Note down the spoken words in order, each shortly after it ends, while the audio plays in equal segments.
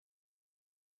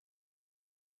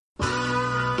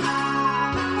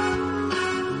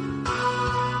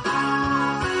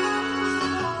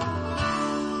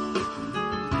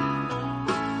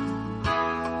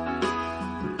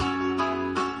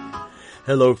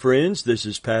Hello, friends. This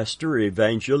is Pastor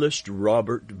Evangelist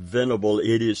Robert Venable.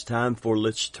 It is time for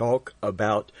Let's Talk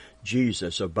About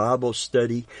Jesus, a Bible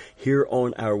study here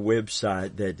on our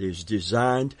website that is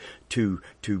designed to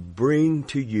bring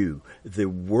to you the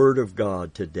Word of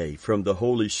God today from the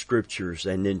Holy Scriptures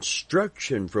and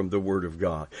instruction from the Word of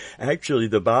God. Actually,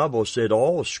 the Bible said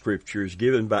all Scripture is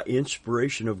given by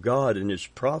inspiration of God and is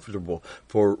profitable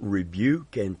for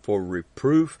rebuke and for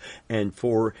reproof and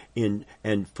for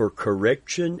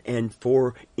correction and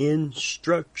for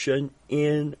instruction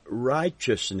in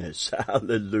righteousness.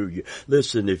 Hallelujah.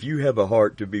 Listen, if you have a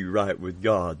heart to be right with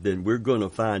God, then we're going to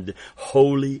find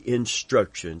holy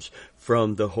instructions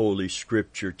from the Holy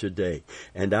Scripture today.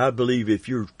 And I believe if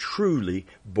you're truly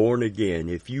born again,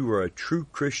 if you are a true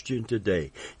Christian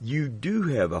today, you do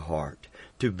have a heart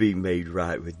to be made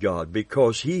right with God,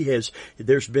 because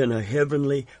there's been a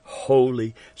heavenly,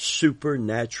 holy,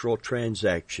 supernatural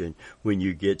transaction when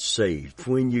you get saved,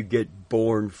 when you get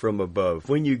born from above,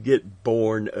 when you get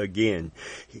born again.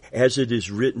 As it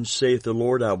is written, saith the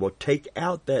Lord, I will take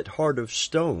out that heart of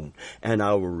stone and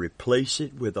I will replace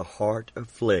it with a heart of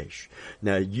flesh.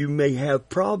 Now, you may have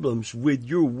problems with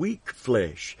your weak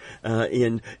flesh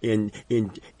in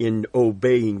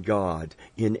obeying God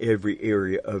in every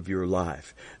area of your life.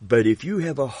 But if you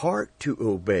have a heart to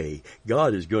obey,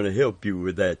 God is going to help you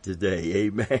with that today.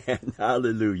 Amen.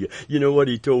 Hallelujah. You know what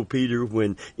he told Peter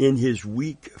when in his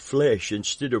weak flesh,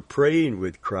 instead of praying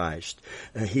with Christ,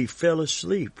 he fell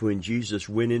asleep when Jesus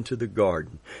went into the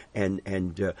garden and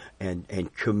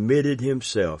committed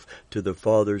himself to the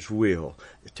Father's will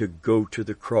to go to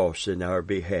the cross in our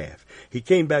behalf. He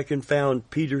came back and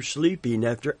found Peter sleeping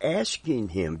after asking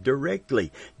him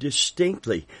directly,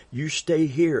 distinctly, you stay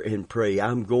here and pray.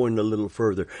 I'm going a little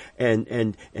further.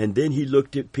 And then he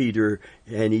looked at Peter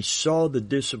and he saw the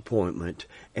disappointment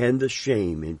and the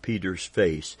shame in Peter's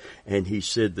face. And he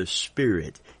said, the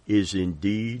spirit is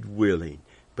indeed willing,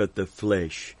 but the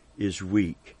flesh is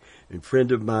weak. And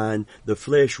friend of mine, the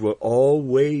flesh will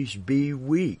always be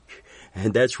weak.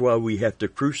 And that's why we have to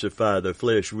crucify the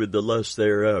flesh with the lust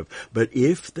thereof. But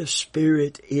if the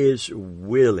Spirit is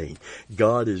willing,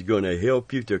 God is going to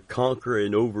help you to conquer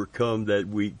and overcome that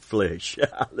weak flesh.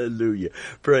 Hallelujah.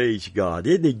 Praise God.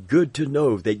 Isn't it good to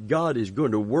know that God is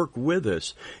going to work with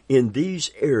us in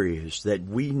these areas that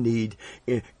we need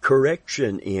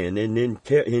correction in, and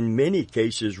in many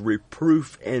cases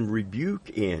reproof and rebuke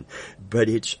in. But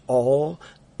it's all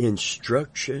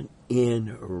instruction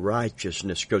in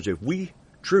righteousness, because if we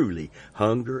truly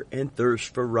hunger and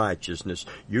thirst for righteousness,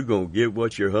 you're going to get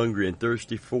what you're hungry and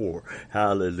thirsty for.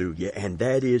 Hallelujah. And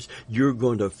that is, you're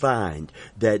going to find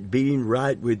that being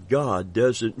right with God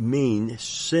doesn't mean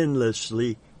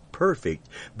sinlessly perfect,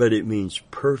 but it means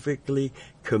perfectly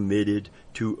committed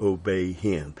to obey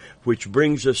Him. Which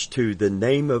brings us to the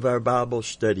name of our Bible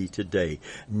study today: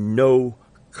 No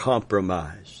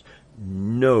Compromise.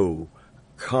 No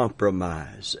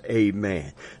compromise.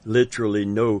 Amen. Literally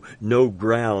no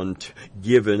ground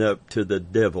given up to the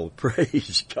devil.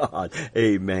 Praise God.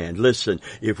 Amen. Listen,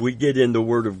 if we get in the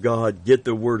Word of God, get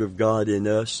the Word of God in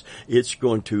us, it's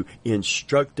going to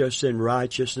instruct us in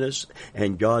righteousness,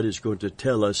 and God is going to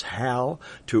tell us how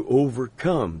to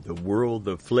overcome the world,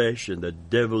 the flesh, and the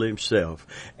devil himself,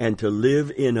 and to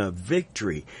live in a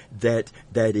victory that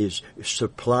is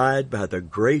supplied by the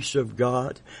grace of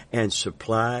God and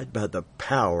supplied by the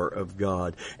power of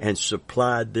God, and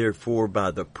supplied therefore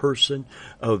by the person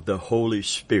of the Holy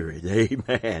Spirit.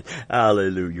 Amen.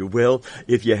 Hallelujah. Well,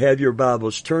 if you have your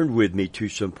Bibles, turn with me to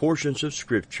some portions of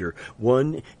Scripture.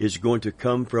 One is going to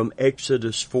come from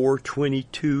Exodus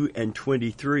 4:22 and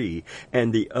 23,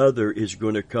 and the other is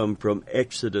going to come from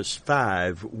Exodus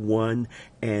 5:1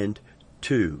 and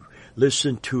 2.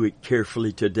 Listen to it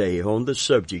carefully today on the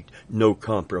subject, no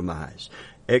compromise.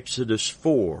 Exodus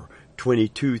 4:22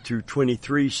 through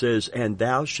 23 says, And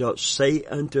thou shalt say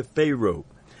unto Pharaoh,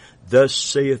 Thus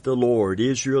saith the Lord,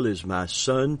 Israel is my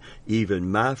son,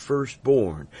 even my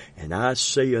firstborn. And I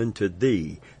say unto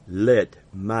thee, Let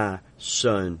my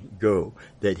son go,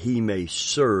 that he may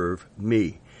serve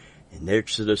me. In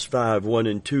Exodus 5:1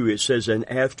 and 2 it says, And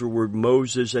afterward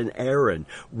Moses and Aaron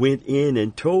went in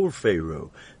and told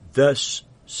Pharaoh, Thus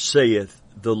saith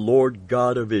the Lord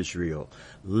God of Israel,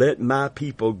 Let my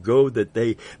people go, that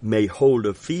they may hold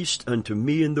a feast unto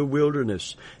me in the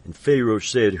wilderness. And Pharaoh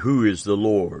said, Who is the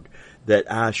Lord,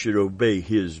 that I should obey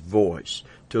his voice,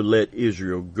 to let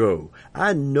Israel go?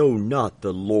 I know not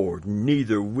the Lord,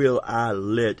 neither will I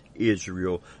let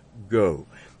Israel go.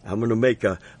 I'm going to make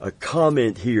a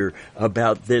comment here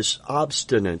about this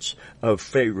obstinance of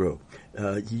Pharaoh.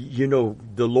 The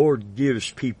Lord gives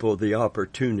people the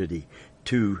opportunity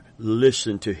to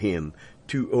listen to him,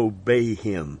 to obey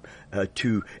him,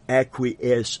 to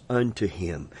acquiesce unto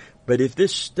him. But if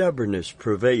this stubbornness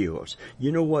prevails,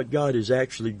 you know what God is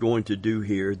actually going to do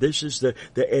here? This is the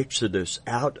exodus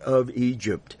out of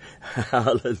Egypt.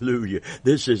 Hallelujah.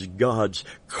 This is God's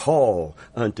call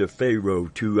unto Pharaoh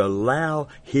to allow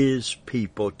his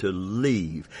people to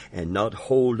leave and not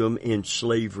hold them in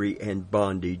slavery and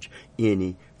bondage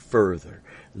any further.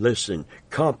 Listen,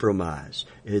 compromise.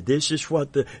 This is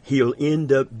what he'll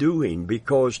end up doing,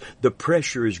 because the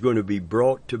pressure is going to be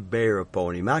brought to bear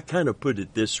upon him. I kind of put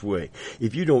it this way: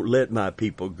 if you don't let my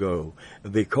people go,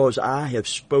 because I have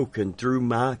spoken through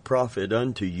my prophet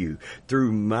unto you,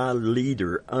 through my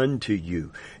leader unto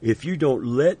you, if you don't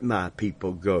let my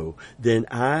people go, then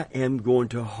I am going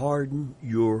to harden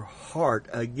your heart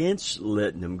against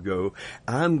letting them go.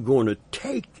 I'm going to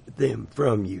take them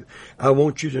from you. I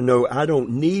want you to know I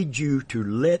don't need you to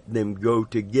let them go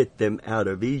to get them out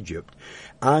of Egypt.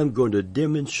 I'm going to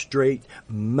demonstrate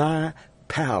my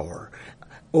power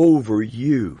over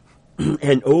you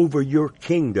and over your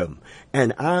kingdom,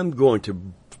 and I'm going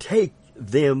to take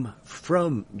them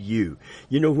from you.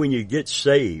 You know, when you get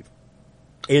saved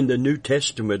in the New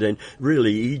Testament, and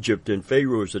really Egypt and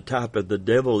Pharaoh is a type of the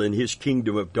devil and his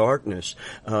kingdom of darkness,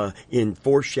 in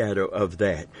foreshadow of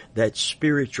that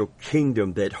spiritual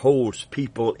kingdom that holds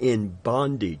people in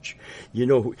bondage. You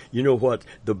know what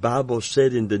the Bible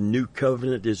said in the New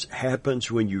Covenant happens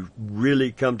when you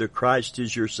really come to Christ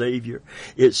as your Savior?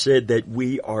 It said that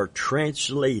we are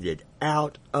translated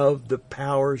out of the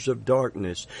powers of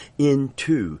darkness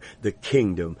into the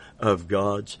kingdom of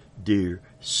God's dear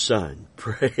Son.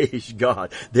 Praise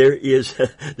God. There's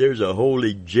a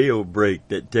holy jailbreak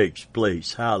that takes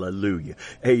place. Hallelujah.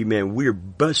 Amen. We're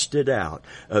busted out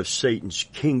of Satan's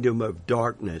kingdom of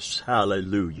darkness.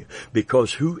 Hallelujah.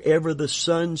 Because whoever the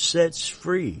Son sets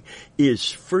free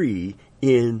is free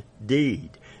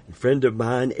indeed. Friend of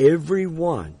mine,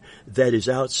 everyone that is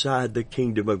outside the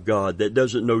kingdom of God, that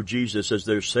doesn't know Jesus as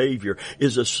their Savior,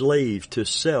 is a slave to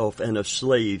self and a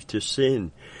slave to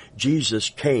sin. Jesus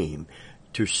came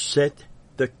to set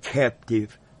the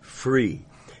captive free.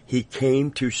 He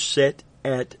came to set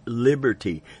at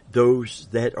liberty those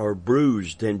that are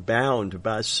bruised and bound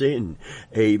by sin.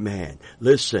 Amen.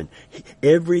 Listen,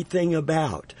 everything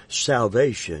about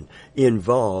salvation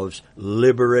involves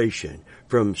liberation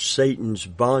from Satan's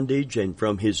bondage and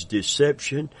from his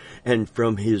deception and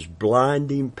from his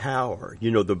blinding power.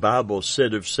 You know, the Bible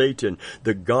said of Satan,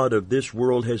 the god of this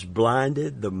world has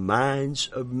blinded the minds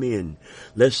of men,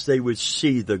 lest they would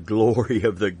see the glory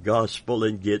of the gospel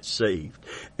and get saved.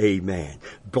 Amen.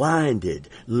 Blinded,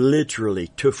 literally,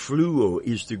 tefluo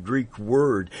is the Greek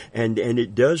word, and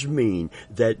it does mean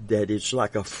that it's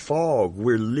like a fog.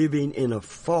 We're living in a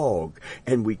fog,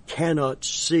 and we cannot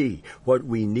see what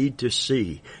we need to see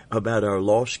about our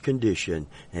lost condition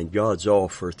and God's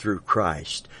offer through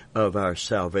Christ of our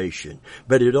salvation.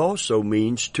 But it also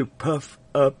means to puff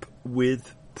up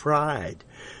with pride,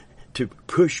 to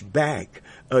push back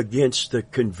against the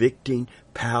convicting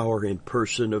power and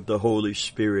person of the Holy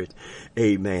Spirit.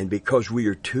 Amen. Because we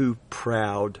are too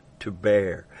proud to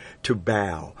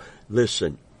bow.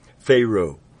 Listen,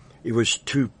 Pharaoh, it was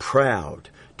too proud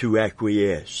to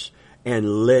acquiesce and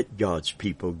let God's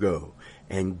people go.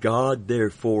 And God,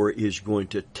 therefore, is going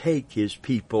to take his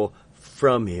people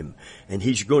from him. And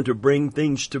he's going to bring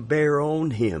things to bear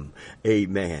on him.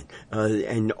 Amen.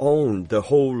 And on the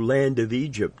whole land of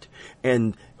Egypt.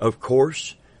 And, of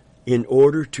course, in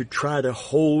order to try to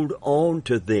hold on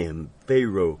to them,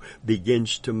 Pharaoh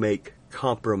begins to make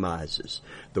compromises.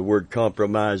 The word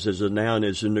compromise as a noun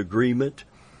is an agreement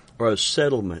or a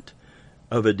settlement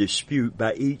of a dispute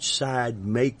by each side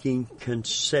making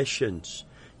concessions.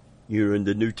 In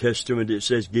the New Testament it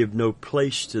says, give no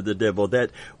place to the devil.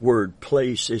 That word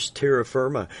place is terra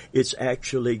firma. It's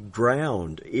actually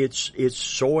ground. It's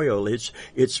soil.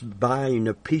 It's buying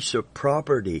a piece of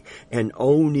property and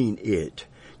owning it.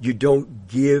 You don't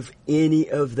give any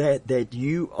of that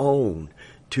you own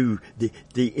to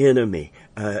the enemy.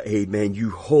 Amen. You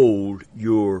hold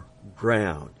your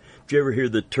ground. Did you ever hear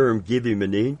the term, give him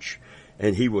an inch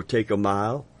and he will take a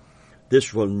mile?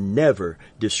 This will never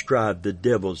describe the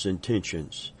devil's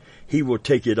intentions. He will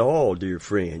take it all, dear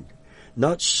friend.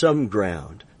 Not some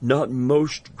ground, not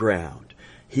most ground.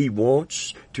 He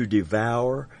wants to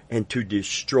devour and to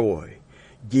destroy.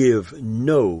 Give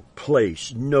no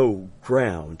place, no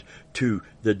ground to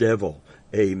the devil.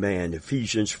 Amen.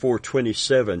 Ephesians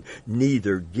 4:27,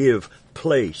 neither give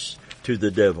place to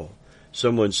the devil.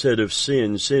 Someone said of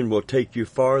sin will take you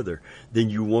farther than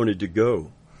you wanted to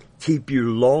go, keep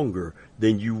you longer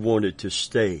than you wanted to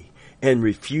stay, and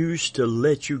refuse to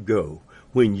let you go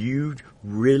when you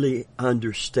really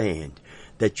understand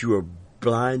that you are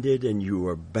blinded and you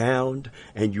are bound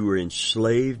and you are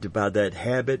enslaved by that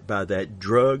habit, by that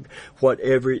drug,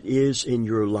 whatever it is in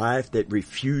your life that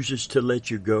refuses to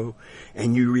let you go,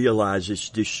 and you realize it's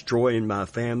destroying my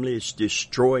family, it's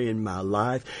destroying my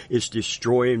life, it's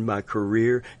destroying my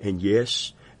career, and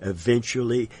yes,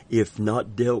 eventually, if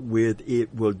not dealt with,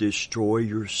 it will destroy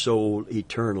your soul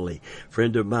eternally.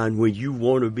 Friend of mine, when you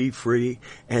want to be free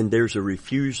and there's a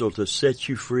refusal to set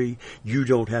you free, you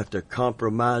don't have to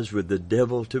compromise with the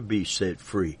devil to be set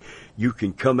free. You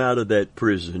can come out of that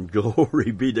prison.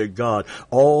 Glory be to God.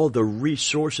 All the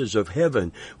resources of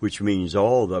heaven, which means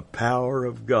all the power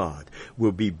of God,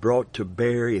 will be brought to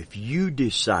bear if you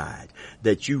decide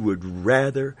that you would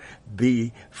rather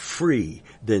be free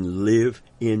than live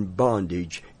in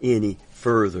bondage any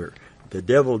further. The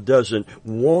devil doesn't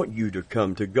want you to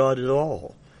come to God at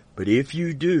all. But if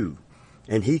you do,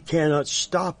 and he cannot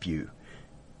stop you,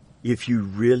 if you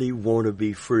really want to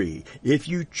be free, if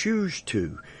you choose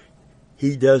to,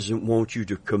 he doesn't want you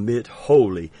to commit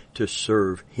wholly to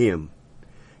serve him.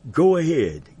 Go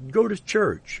ahead. Go to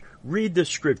church. Read the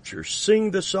scriptures. Sing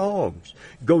the songs.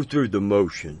 Go through the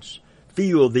motions.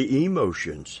 Feel the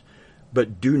emotions.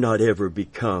 But do not ever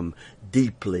become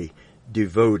deeply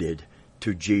devoted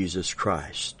to Jesus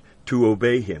Christ, to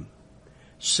obey him.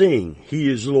 Sing, he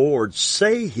is Lord.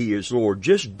 Say he is Lord.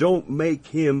 Just don't make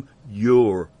him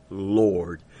your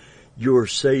Lord, your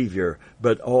Savior,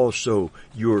 but also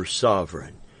your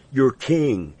sovereign, your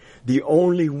King, the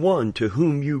only one to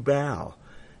whom you bow.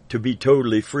 To be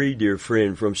totally free, dear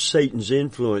friend, from Satan's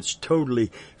influence,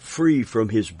 totally free from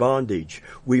his bondage,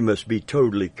 we must be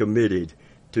totally committed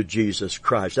to Jesus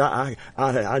Christ. I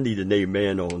need an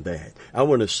amen on that. I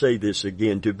want to say this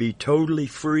again. To be totally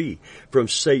free from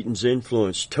Satan's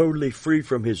influence, totally free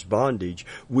from his bondage,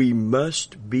 we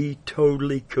must be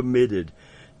totally committed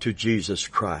to Jesus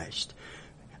Christ.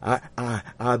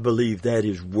 I believe that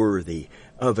is worthy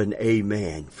of an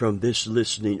amen from this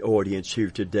listening audience here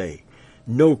today.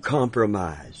 No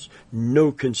compromise,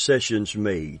 no concessions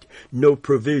made, no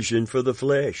provision for the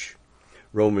flesh.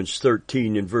 Romans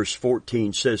 13 and verse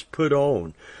 14 says, "Put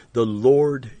on the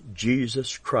Lord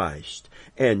Jesus Christ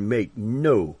and make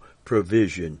no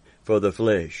provision for the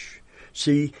flesh."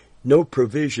 See, no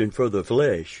provision for the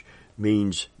flesh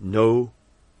means no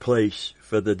place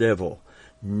for the devil,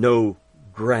 no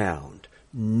ground.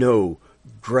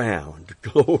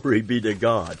 Glory be to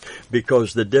God,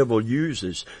 because the devil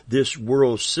uses this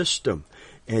world system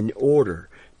in order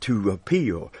to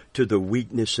appeal to the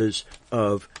weaknesses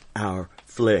of our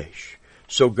flesh.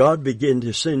 So God began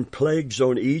to send plagues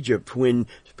on Egypt when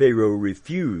Pharaoh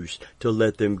refused to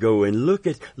let them go. And look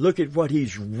at what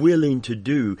he's willing to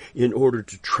do in order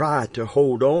to try to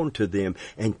hold on to them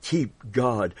and keep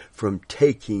God from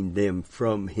taking them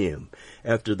from him.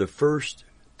 After the first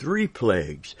 3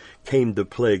 plagues came the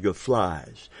plague of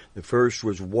flies. The first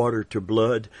was water to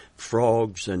blood,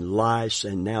 frogs and lice,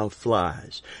 and now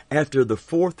flies. After the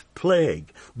 4th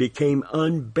plague became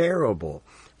unbearable,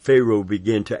 Pharaoh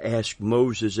began to ask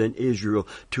Moses and Israel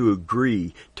to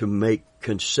agree to make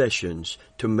concessions,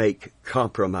 to make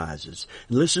compromises.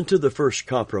 Listen to the first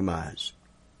compromise.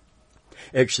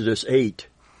 Exodus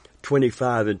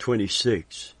 8:25 and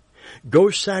 26.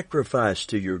 Go sacrifice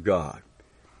to your God.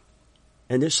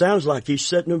 And it sounds like he's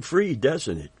setting them free,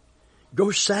 doesn't it?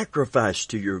 Go sacrifice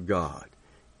to your God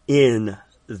in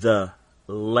the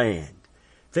land.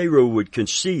 Pharaoh would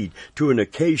concede to an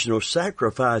occasional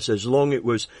sacrifice as long as it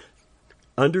was,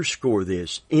 underscore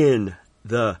this, in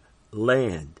the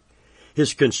land.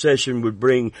 His concession would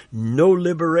bring no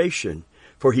liberation,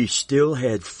 for he still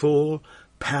had full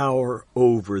power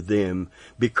over them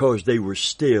because they were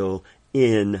still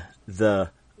in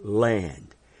the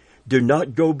land. Do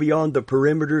not go beyond the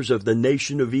perimeters of the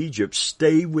nation of Egypt.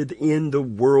 Stay within the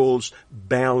world's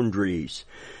boundaries.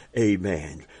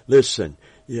 Amen. Listen,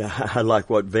 I like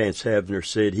what Vance Havner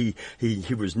said. He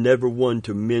was never one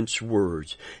to mince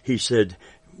words. He said,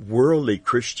 worldly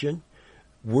Christian,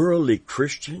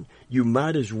 you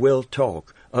might as well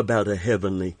talk about a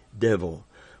heavenly devil.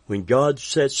 When God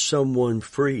sets someone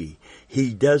free,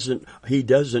 He doesn't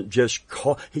just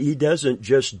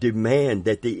demand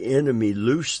that the enemy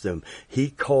loose them.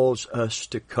 He calls us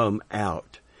to come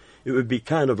out. It would be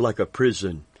kind of like a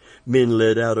prison. Men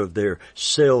led out of their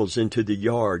cells into the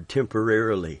yard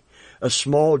temporarily. A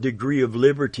small degree of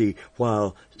liberty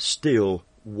while still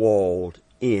walled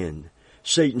in.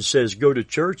 Satan says, go to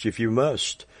church if you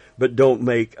must, but don't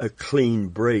make a clean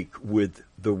break with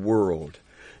the world.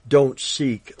 Don't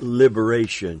seek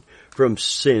liberation from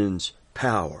sin's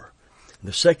power.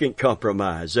 The second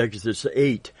compromise, Exodus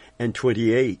 8 and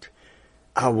 28.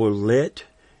 I will let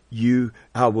you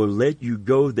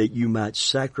go that you might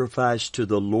sacrifice to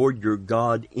the Lord your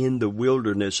God in the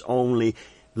wilderness only.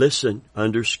 Listen,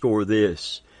 underscore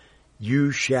this.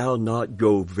 You shall not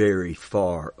go very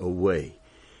far away.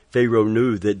 Pharaoh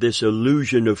knew that this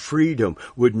illusion of freedom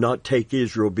would not take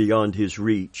Israel beyond his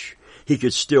reach. He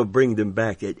could still bring them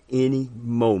back at any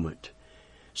moment.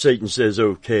 Satan says,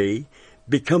 okay,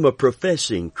 become a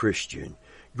professing Christian.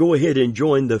 Go ahead and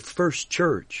join the First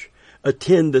Church.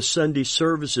 Attend the Sunday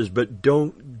services, but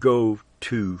don't go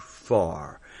too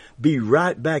far. Be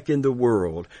right back in the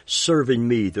world, serving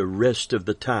me the rest of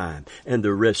the time and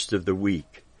the rest of the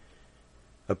week.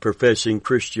 A professing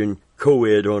Christian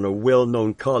co-ed on a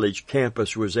well-known college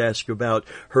campus was asked about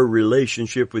her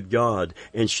relationship with God,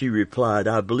 and she replied,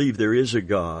 I believe there is a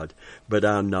God, but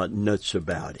I'm not nuts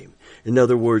about him. In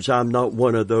other words, I'm not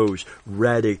one of those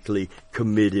radically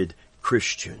committed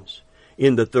Christians.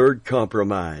 In the third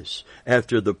compromise,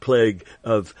 after the plague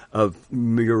of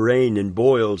rain and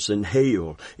boils and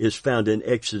hail, is found in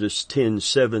Exodus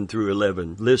 10:7 through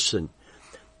 11. Listen.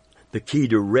 The key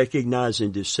to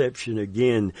recognizing deception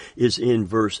again is in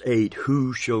verse 8,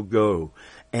 who shall go?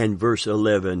 And verse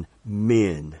 11,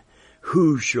 men.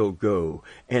 Who shall go?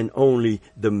 And only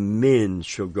the men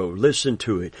shall go. Listen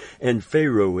to it. And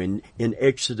Pharaoh in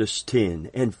Exodus 10,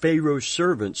 and Pharaoh's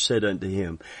servants said unto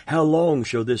him, how long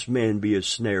shall this man be a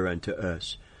snare unto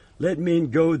us? Let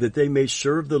men go that they may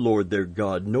serve the Lord their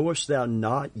God. Knowest thou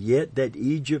not yet that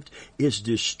Egypt is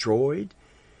destroyed?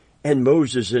 And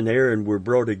Moses and Aaron were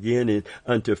brought again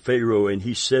unto Pharaoh, and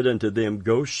he said unto them,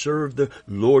 go serve the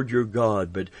Lord your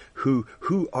God. But who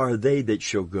are they that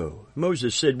shall go?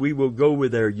 Moses said, we will go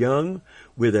with our young,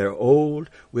 with our old,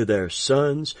 with our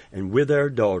sons, and with our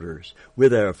daughters.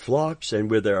 With our flocks and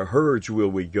with our herds will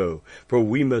we go, for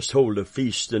we must hold a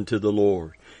feast unto the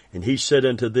Lord. And he said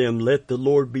unto them, let the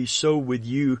Lord be so with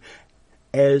you,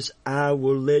 as I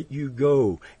will let you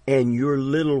go, and your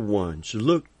little ones.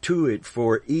 Look to it,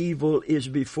 for evil is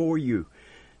before you.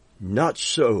 Not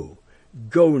so.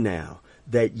 Go now,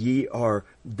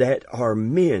 that are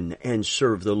men, and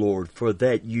serve the Lord, for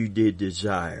that you did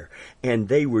desire. And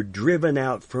they were driven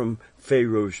out from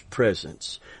Pharaoh's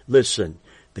presence. Listen,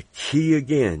 the key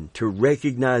again to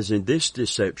recognizing this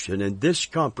deception and this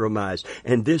compromise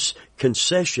and this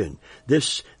concession,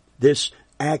 this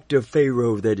act of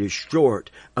Pharaoh that is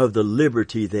short of the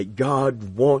liberty that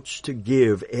God wants to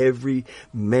give every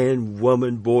man,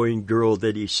 woman, boy, and girl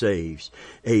that he saves.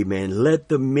 Amen. Let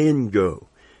the men go.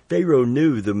 Pharaoh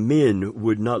knew the men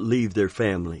would not leave their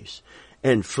families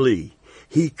and flee.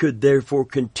 He could therefore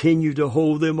continue to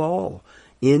hold them all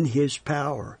in his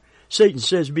power. Satan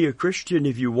says, be a Christian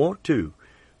if you want to,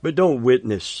 but don't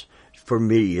witness for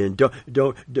me, and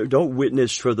don't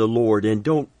witness for the Lord, and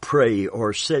don't pray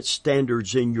or set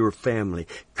standards in your family.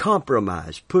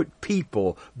 Compromise. Put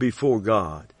people before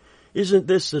God. Isn't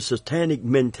this the satanic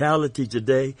mentality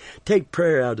today? Take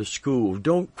prayer out of school.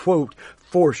 Don't, quote,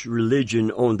 force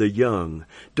religion on the young.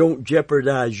 Don't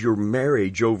jeopardize your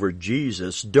marriage over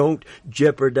Jesus. Don't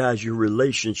jeopardize your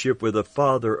relationship with a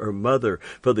father or mother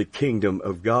for the kingdom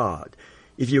of God.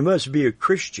 If you must be a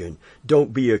Christian,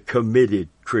 don't be a committed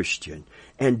Christian.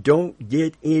 And don't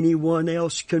get anyone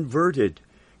else converted.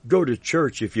 Go to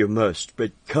church if you must,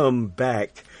 but come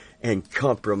back and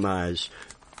compromise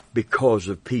because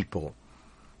of people.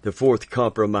 The fourth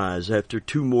compromise, after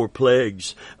two more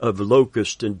plagues of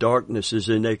locust and darkness, is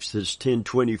in Exodus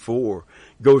 10:24.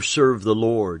 Go serve the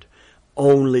Lord.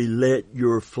 Only let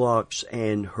your flocks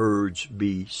and herds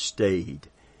be stayed.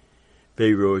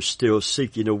 Pharaoh is still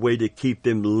seeking a way to keep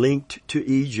them linked to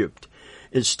Egypt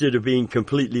instead of being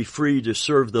completely free to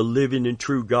serve the living and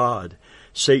true God.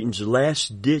 Satan's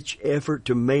last-ditch effort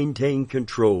to maintain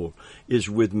control is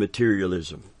with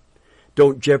materialism.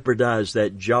 Don't jeopardize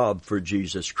that job for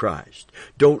Jesus Christ.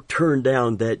 Don't turn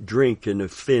down that drink and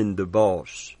offend the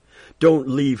boss. Don't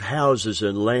leave houses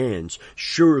and lands.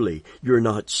 Surely you're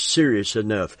not serious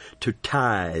enough to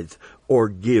tithe or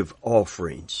give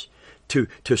offerings.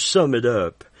 To sum it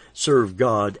up, serve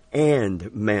God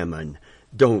and mammon.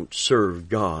 Don't serve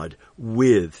God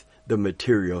with the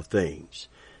material things.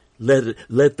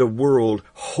 Let the world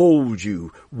hold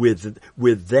you with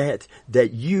that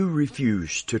you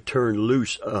refuse to turn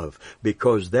loose of,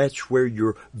 because that's where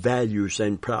your values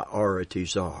and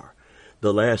priorities are.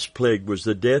 The last plague was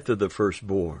the death of the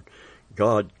firstborn.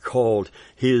 God called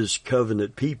his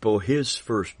covenant people his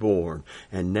firstborn,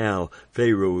 and now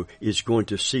Pharaoh is going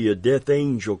to see a death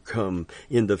angel come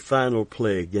in the final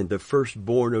plague, and the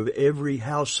firstborn of every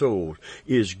household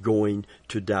is going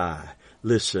to die.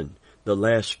 Listen, The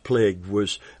last plague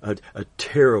was a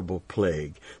terrible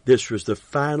plague. This was the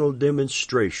final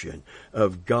demonstration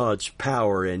of God's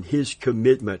power and His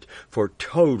commitment for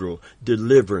total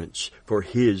deliverance for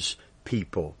His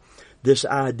people. This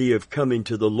idea of coming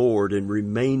to the Lord and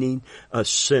remaining a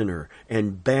sinner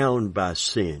and bound by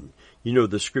sin. You know,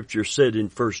 the scripture said in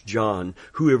 1 John,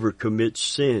 whoever commits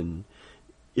sin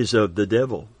is of the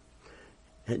devil.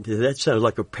 And that sounds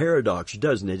like a paradox,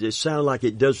 doesn't it? It sounds like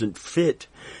it doesn't fit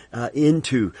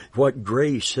into what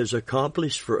grace has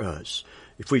accomplished for us.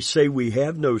 If we say we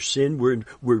have no sin,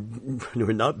 we're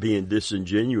not being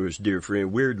disingenuous, dear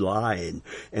friend. We're lying,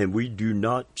 and we do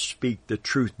not speak the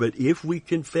truth. But if we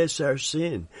confess our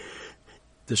sin,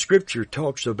 the scripture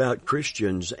talks about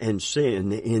Christians and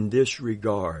sin in this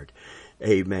regard.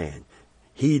 Amen.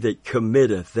 He that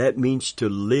committeth, that means to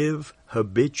live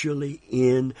habitually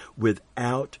in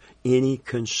without any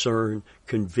concern,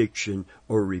 conviction,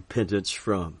 or repentance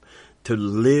from. To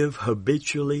live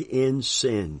habitually in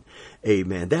sin.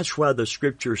 Amen. That's why the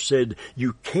scripture said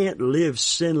you can't live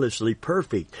sinlessly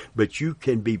perfect, but you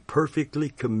can be perfectly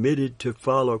committed to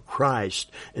follow Christ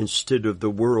instead of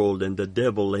the world and the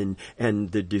devil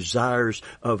and the desires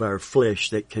of our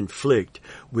flesh that conflict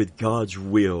with God's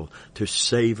will to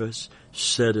save us,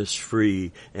 set us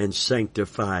free, and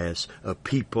sanctify us a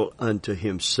people unto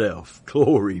Himself.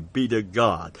 Glory be to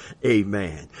God.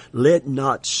 Amen. Let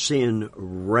not sin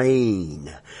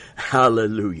reign.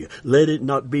 Hallelujah. Let it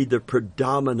not be the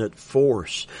predominant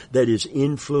force that is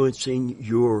influencing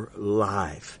your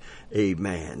life.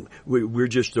 Amen. We're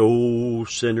just old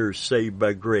sinners saved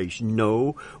by grace.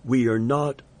 No, we are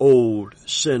not old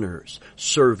sinners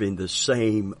serving the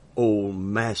same old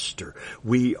master.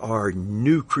 We are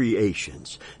new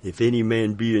creations. If any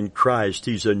man be in Christ,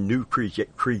 he's a new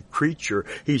creature.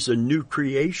 He's a new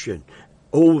creation.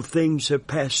 Old things have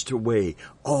passed away.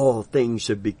 All things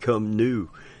have become new.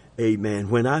 Amen.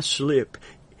 When I slip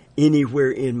anywhere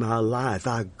in my life,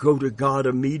 I go to God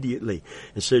immediately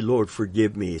and say, Lord,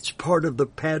 forgive me. It's part of the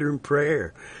pattern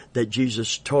prayer that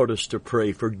Jesus taught us to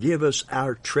pray. Forgive us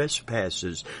our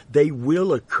trespasses. They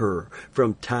will occur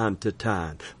from time to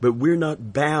time, but we're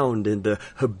not bound in the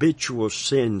habitual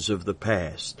sins of the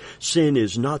past. Sin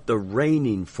is not the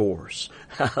reigning force,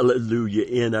 hallelujah,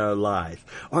 in our life.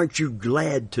 Aren't you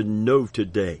glad to know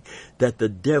today that the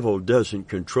devil doesn't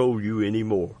control you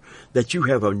anymore? That you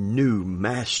have a new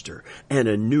master and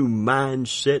a new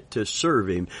mindset to serve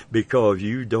Him because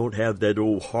you don't have that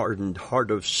old hardened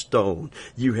heart of stone.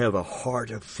 You have a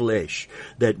heart of flesh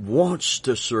that wants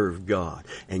to serve God,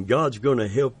 and God's going to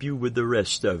help you with the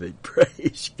rest of it.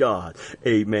 Praise God.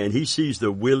 Amen. He sees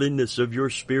the willingness of your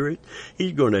spirit.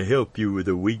 He's going to help you with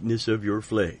the weakness of your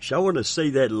flesh. I want to say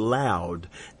that loud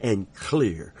and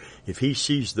clear. If He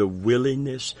sees the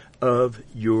willingness of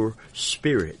your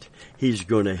spirit, He's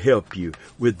going to help you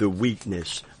with the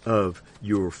weakness of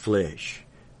your flesh.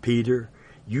 Peter,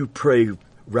 you pray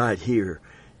right here,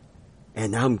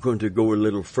 and I'm going to go a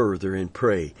little further and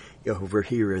pray over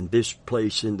here in this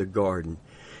place in the garden.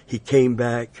 He came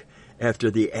back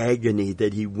after the agony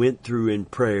that he went through in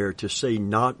prayer to say,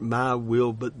 not my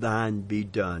will but thine be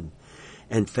done,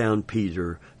 and found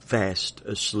Peter fast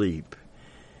asleep.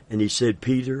 And he said,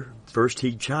 Peter, first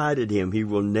he chided him. He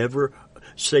will never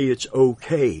say it's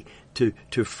okay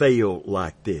to fail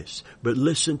like this. But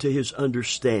listen to his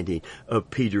understanding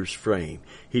of Peter's frame.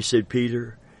 He said,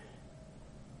 Peter,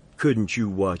 couldn't you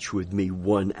watch with me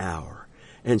 1 hour?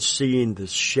 And seeing the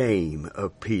shame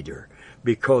of Peter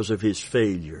because of his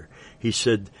failure, he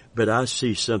said, but I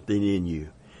see something in you.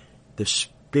 The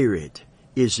spirit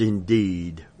is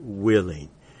indeed willing,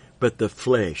 but the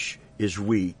flesh is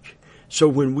weak. So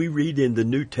when we read in the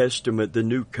New Testament, the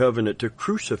New Covenant, to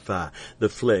crucify the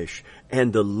flesh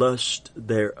and the lust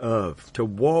thereof, to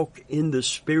walk in the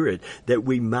Spirit that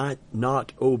we might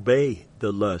not obey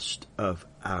the lust of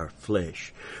our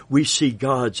flesh. We see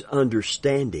God's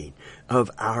understanding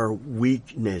of our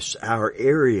weakness, our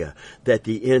area that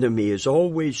the enemy is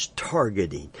always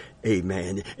targeting.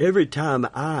 Amen. Every time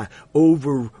I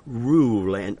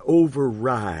overrule and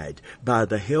override by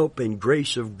the help and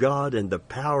grace of God and the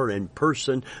power and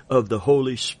person of the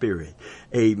Holy Spirit.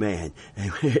 Amen.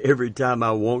 And every time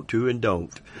I want to and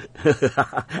don't,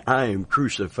 I am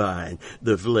crucifying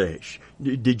the flesh.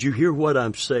 Did you hear what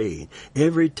I'm saying?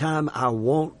 Every time I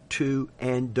want to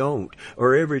and don't,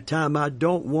 or every time I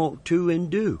don't want to and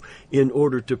do in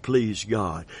order to please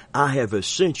God, I have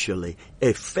essentially,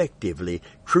 effectively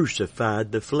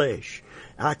crucified the flesh.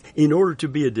 In order to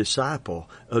be a disciple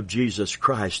of Jesus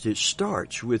Christ, it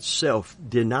starts with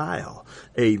self-denial.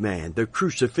 Amen. The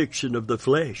crucifixion of the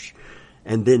flesh.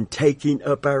 And then taking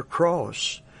up our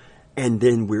cross and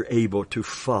then we're able to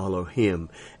follow him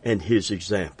and his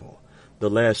example. The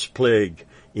last plague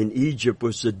in Egypt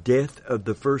was the death of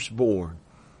the firstborn,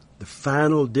 the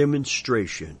final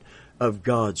demonstration of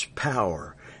God's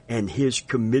power and his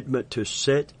commitment to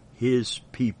set his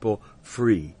people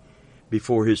free.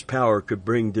 Before his power could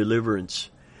bring deliverance,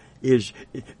 is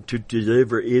to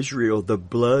deliver Israel, the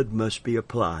blood must be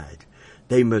applied.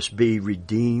 They must be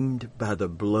redeemed by the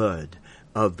blood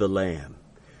of the Lamb.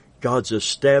 God's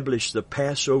established the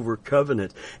Passover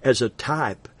covenant as a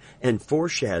type and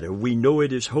foreshadow. We know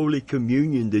it as Holy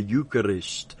Communion, the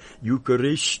Eucharist,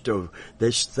 Eucharisto,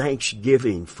 this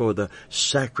thanksgiving for the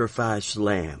sacrificed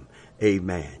Lamb.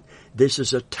 Amen. This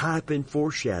is a type and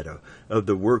foreshadow of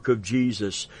the work of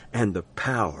Jesus and the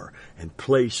power and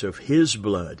place of his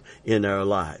blood in our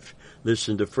life.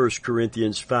 Listen to 1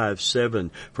 Corinthians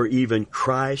 5:7. For even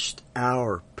Christ,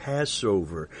 our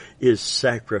Passover, is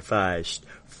sacrificed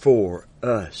for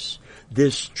us.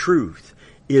 This truth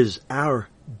is our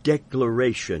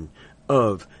declaration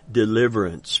of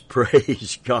deliverance.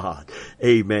 Praise God.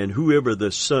 Amen. Whoever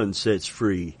the Son sets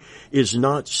free is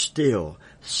not still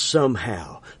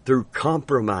somehow through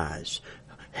compromise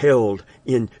held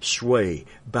in sway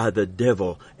by the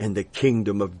devil and the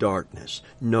kingdom of darkness.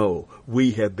 No,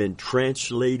 we have been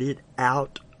translated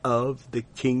out of the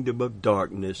kingdom of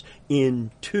darkness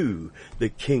into the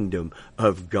kingdom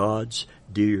of God's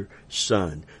dear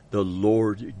Son, the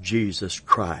Lord Jesus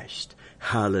Christ.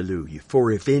 Hallelujah.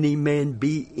 For if any man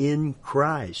be in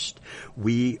Christ,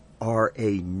 we are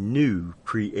a new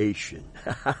creation.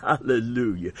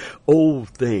 Hallelujah. Old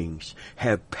things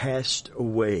have passed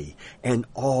away and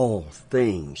all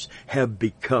things have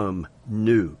become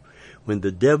new. When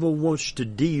the devil wants to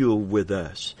deal with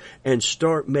us and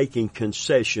start making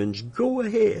concessions, go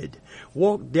ahead.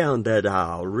 Walk down that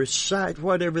aisle. Recite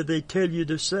whatever they tell you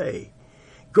to say.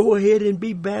 Go ahead and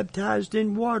be baptized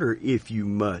in water if you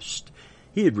must.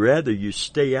 He'd rather you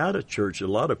stay out of church. A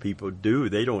lot of people do.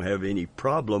 They don't have any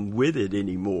problem with it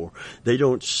anymore. They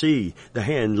don't see. The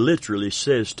hand literally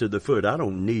says to the foot, I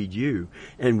don't need you.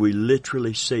 And we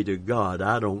literally say to God,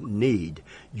 I don't need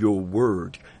your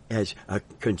word as a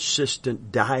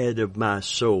consistent diet of my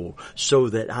soul, so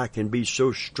that I can be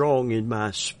so strong in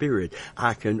my spirit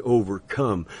I can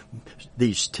overcome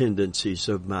these tendencies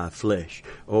of my flesh.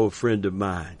 Oh, friend of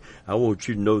mine, I want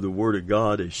you to know the Word of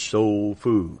God is soul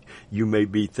food. You may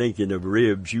be thinking of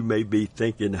ribs. You may be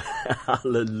thinking,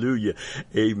 hallelujah,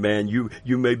 amen.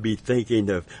 You may be thinking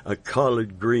of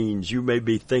collard greens. You may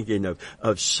be thinking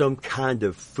of some kind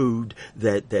of food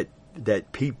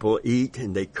that people eat,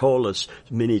 and they call us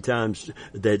many times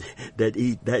that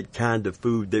eat that kind of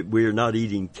food, that we're not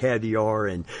eating caviar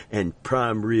and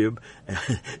prime rib.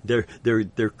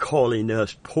 They're calling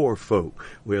us poor folk.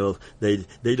 Well, they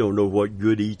don't know what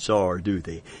good eats are, do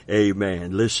they?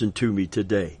 Amen. Listen to me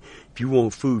today. If you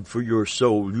want food for your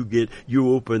soul,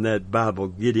 you open that Bible,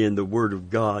 get in the Word of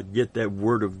God, get that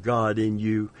Word of God in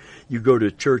you. You go to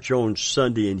church on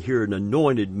Sunday and hear an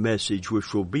anointed message,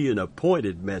 which will be an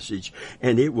appointed message,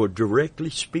 and it will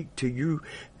directly speak to you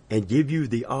and give you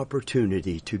the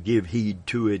opportunity to give heed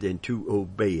to it and to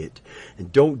obey it. And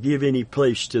don't give any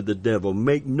place to the devil.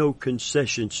 Make no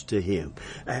concessions to him.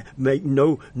 Make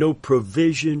no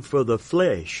provision for the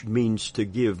flesh means to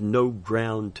give no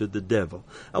ground to the devil.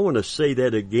 I want to say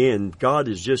that again. God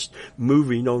is just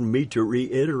moving on me to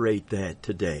reiterate that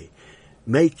today.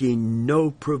 Making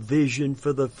no provision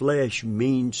for the flesh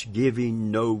means giving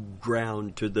no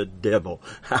ground to the devil.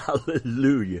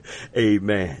 Hallelujah.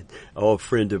 Amen. Oh,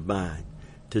 friend of mine,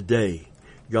 today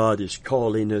God is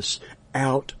calling us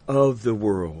out of the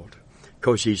world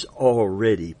because He's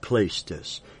already placed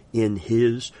us in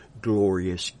His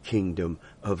glorious kingdom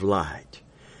of light.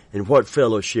 And what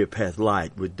fellowship hath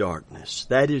light with darkness?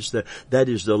 That is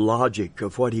the logic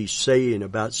of what He's saying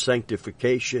about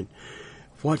sanctification.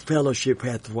 What fellowship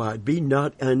hath light? Be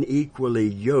not unequally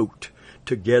yoked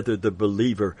together the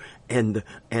believer and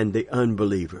the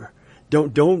unbeliever.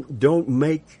 Don't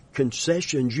make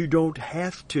concessions. You don't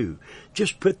have to.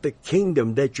 Just put the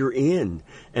kingdom that you're in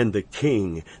and the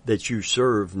king that you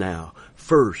serve now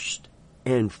first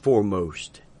and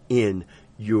foremost in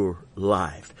your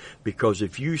life. Because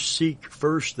if you seek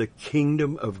first the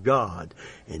kingdom of God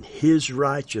and His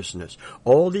righteousness,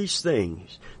 all these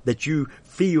things that you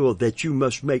feel that you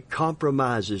must make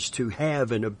compromises to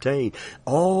have and obtain,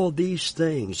 all these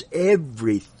things,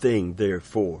 everything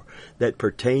therefore that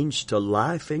pertains to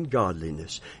life and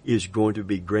godliness is going to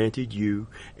be granted you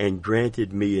and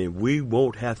granted me, and we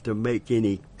won't have to make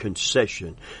any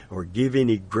concession or give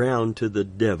any ground to the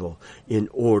devil in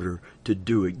order to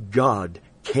do it. God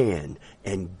can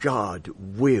and God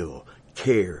will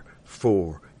care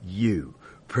for you.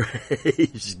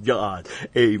 Praise God.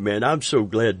 Amen. I'm so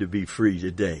glad to be free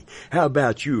today. How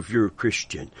about you if you're a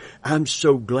Christian? I'm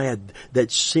so glad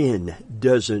that sin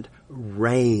doesn't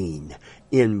reign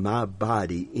in my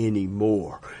body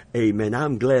anymore. Amen.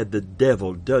 I'm glad the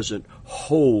devil doesn't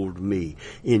hold me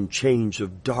in chains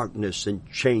of darkness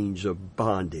and chains of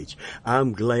bondage.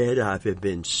 I'm glad I've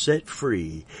been set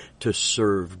free to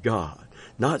serve God.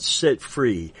 Not set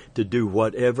free to do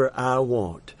whatever I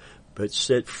want, but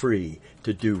set free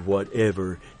to do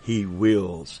whatever He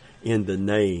wills in the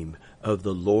name of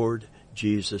the Lord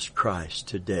Jesus Christ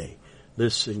today.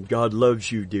 Listen, God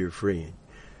loves you, dear friend.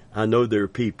 I know there are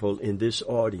people in this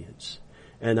audience,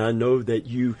 and I know that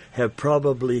you have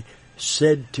probably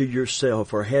said to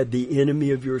yourself or had the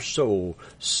enemy of your soul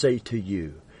say to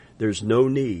you, there's no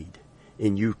need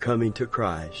in you coming to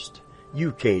Christ.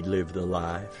 You can't live the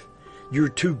life. You're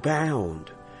too bound.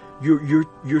 You're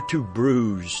too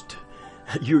bruised.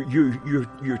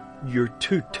 You're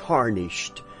too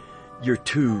tarnished. You're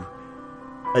too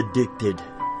addicted.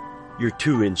 You're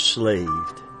too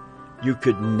enslaved. You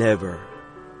could never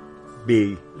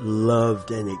be loved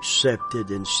and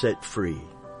accepted and set free.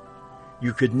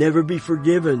 You could never be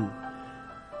forgiven.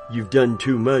 You've done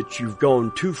too much. You've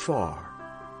gone too far.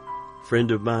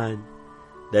 Friend of mine,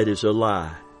 that is a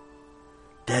lie.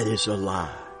 That is a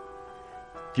lie.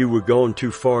 If you were gone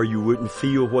too far, you wouldn't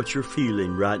feel what you're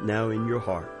feeling right now in your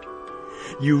heart.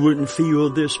 You wouldn't feel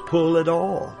this pull at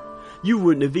all. You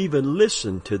wouldn't have even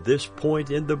listened to this point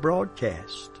in the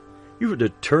broadcast. You would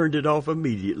have turned it off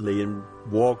immediately and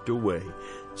walked away.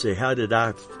 Say, how did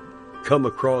I come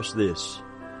across this?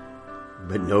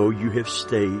 But no, you have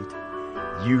stayed.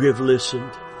 You have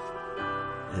listened.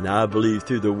 And I believe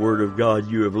through the Word of God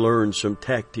you have learned some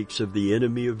tactics of the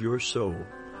enemy of your soul.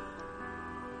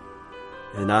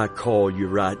 And I call you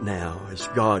right now, as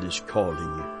God is calling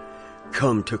you,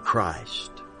 come to Christ.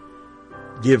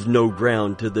 Give no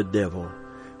ground to the devil.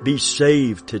 Be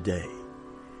saved today.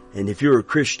 And if you're a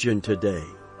Christian today,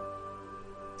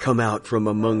 come out from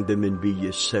among them and be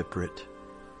ye separate.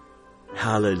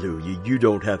 Hallelujah. You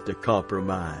don't have to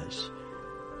compromise.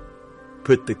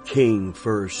 Put the King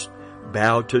first.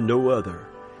 Bow to no other.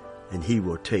 And He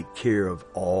will take care of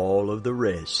all of the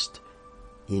rest.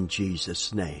 In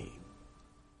Jesus' name.